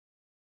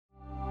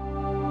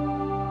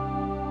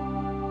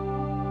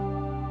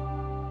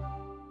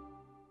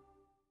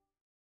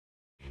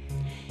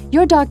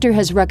Your doctor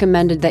has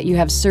recommended that you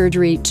have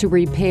surgery to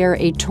repair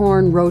a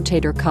torn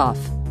rotator cuff.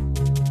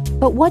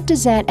 But what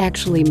does that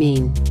actually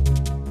mean?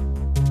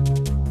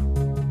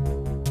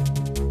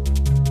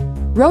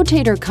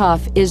 Rotator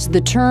cuff is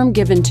the term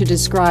given to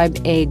describe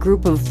a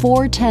group of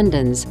 4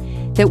 tendons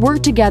that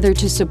work together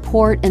to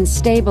support and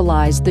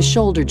stabilize the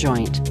shoulder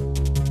joint.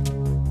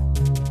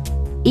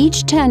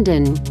 Each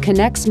tendon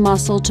connects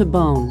muscle to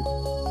bone.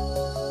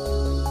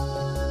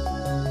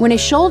 When a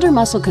shoulder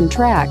muscle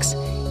contracts,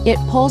 it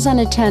pulls on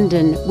a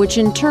tendon, which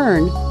in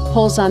turn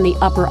pulls on the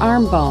upper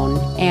arm bone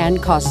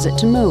and causes it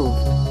to move.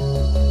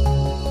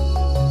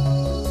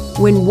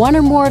 When one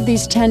or more of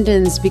these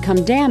tendons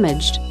become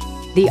damaged,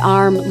 the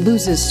arm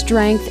loses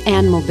strength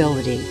and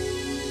mobility.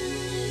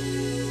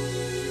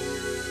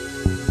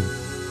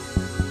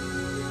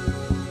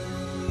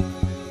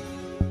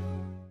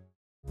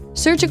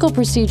 Surgical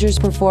procedures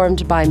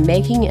performed by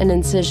making an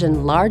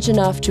incision large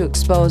enough to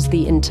expose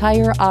the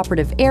entire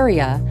operative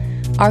area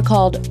are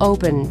called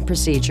open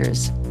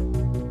procedures.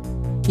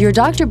 Your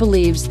doctor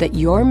believes that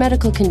your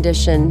medical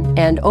condition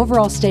and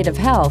overall state of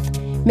health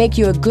make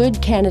you a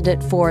good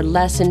candidate for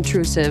less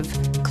intrusive,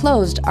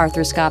 closed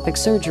arthroscopic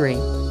surgery.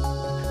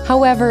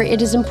 However,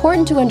 it is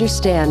important to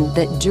understand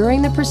that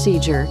during the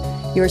procedure,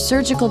 your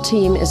surgical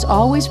team is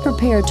always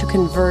prepared to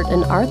convert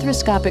an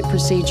arthroscopic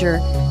procedure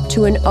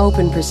to an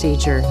open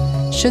procedure,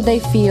 should they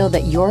feel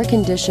that your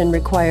condition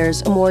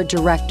requires a more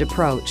direct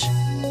approach.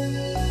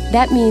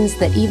 That means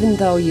that even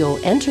though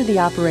you'll enter the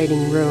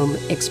operating room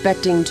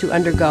expecting to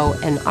undergo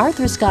an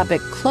arthroscopic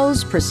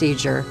closed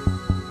procedure,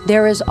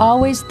 there is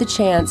always the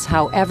chance,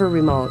 however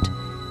remote,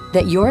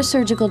 that your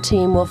surgical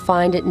team will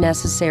find it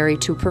necessary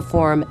to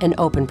perform an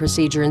open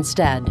procedure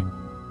instead.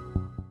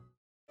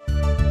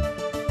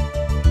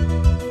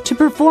 To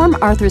perform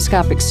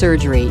arthroscopic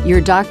surgery,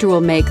 your doctor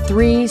will make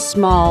 3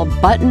 small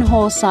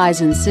buttonhole-size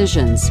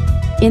incisions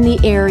in the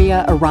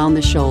area around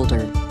the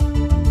shoulder.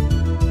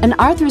 An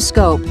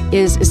arthroscope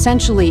is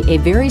essentially a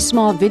very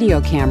small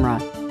video camera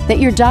that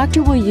your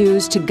doctor will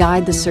use to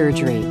guide the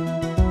surgery.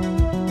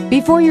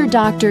 Before your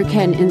doctor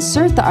can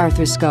insert the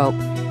arthroscope,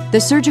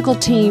 the surgical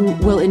team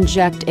will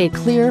inject a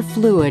clear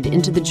fluid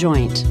into the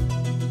joint.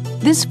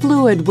 This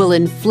fluid will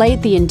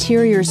inflate the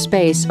interior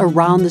space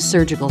around the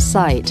surgical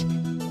site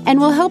and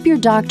will help your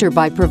doctor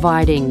by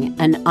providing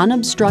an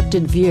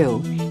unobstructed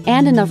view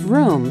and enough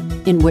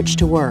room in which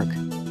to work.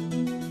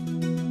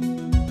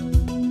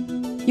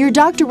 Your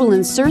doctor will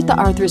insert the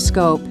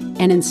arthroscope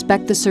and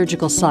inspect the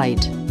surgical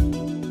site.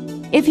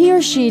 If he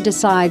or she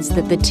decides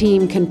that the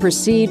team can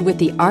proceed with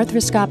the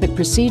arthroscopic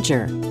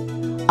procedure,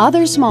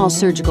 other small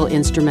surgical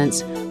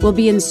instruments will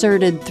be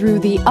inserted through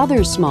the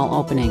other small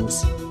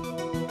openings.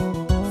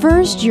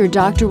 First, your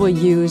doctor will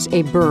use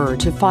a burr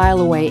to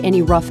file away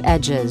any rough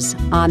edges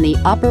on the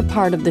upper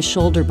part of the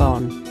shoulder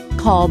bone,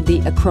 called the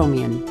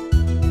acromion.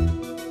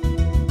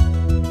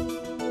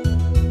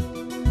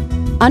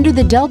 Under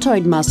the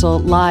deltoid muscle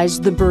lies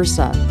the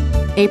bursa,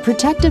 a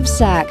protective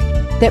sac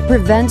that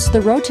prevents the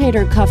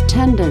rotator cuff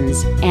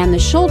tendons and the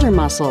shoulder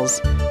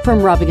muscles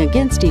from rubbing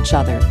against each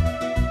other.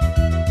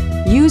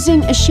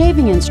 Using a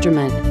shaving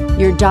instrument,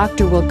 your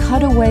doctor will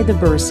cut away the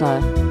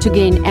bursa to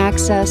gain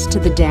access to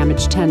the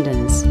damaged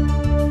tendons.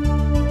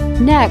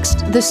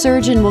 Next, the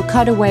surgeon will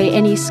cut away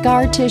any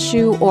scar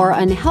tissue or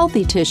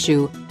unhealthy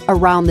tissue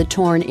around the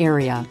torn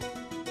area.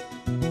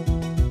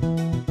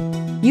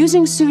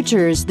 Using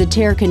sutures, the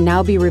tear can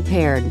now be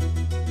repaired.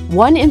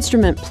 One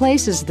instrument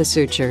places the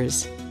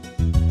sutures,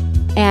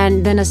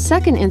 and then a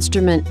second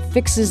instrument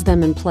fixes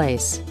them in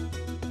place.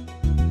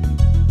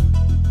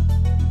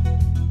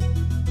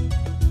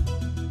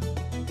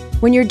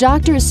 When your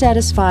doctor is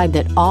satisfied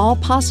that all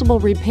possible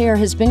repair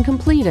has been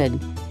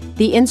completed,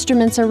 the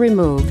instruments are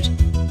removed,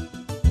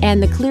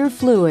 and the clear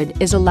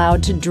fluid is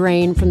allowed to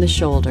drain from the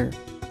shoulder.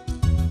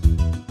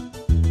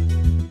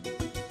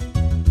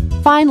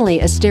 Finally,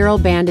 a sterile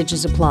bandage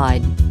is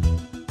applied.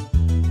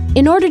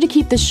 In order to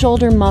keep the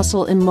shoulder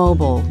muscle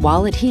immobile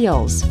while it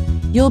heals,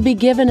 you'll be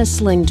given a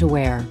sling to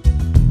wear.